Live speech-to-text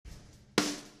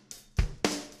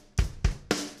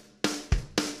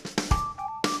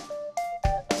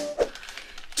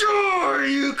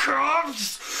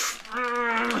cuffs.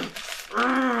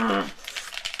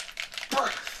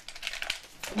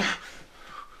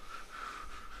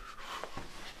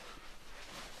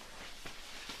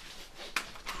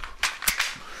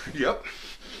 Yep,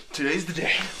 today's the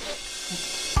day.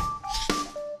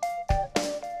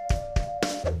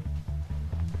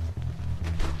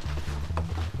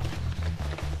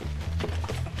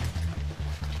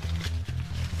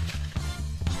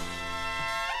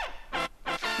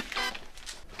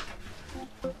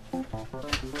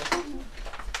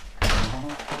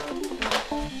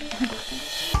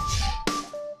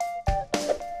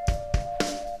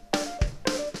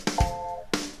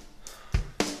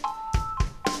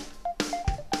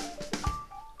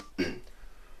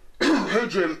 Hey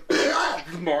Jim, this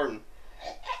is Martin.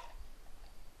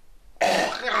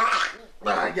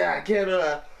 Yeah, I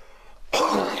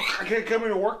can't come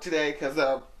into work today because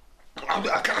I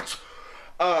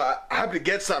have to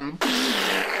get something.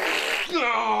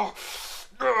 Yeah,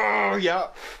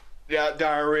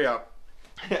 diarrhea.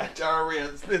 Yeah,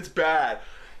 diarrhea. It's bad.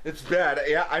 It's bad.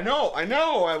 Yeah, I know.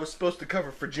 I was supposed to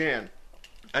cover for Jan.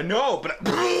 I know, but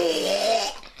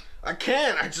I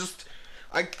can't.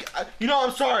 You know,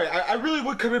 I'm sorry. I really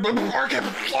would come in, but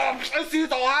I see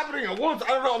it's all happening at once. I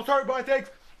don't know. I'm sorry. Bye. Thanks.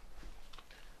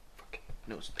 Fucking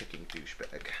nose-picking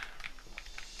douchebag.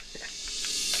 Yeah.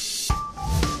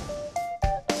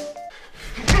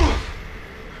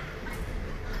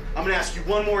 I'm gonna ask you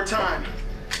one more time.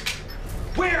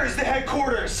 Where is the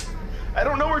headquarters? I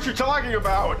don't know what you're talking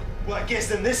about. Well, I guess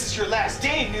then this is your last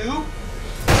day, noob.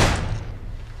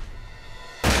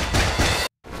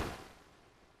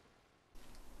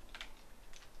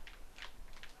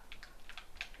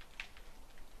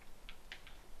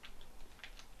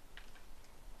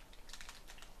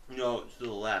 No, it's to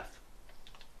the left.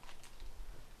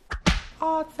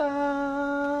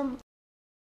 Awesome!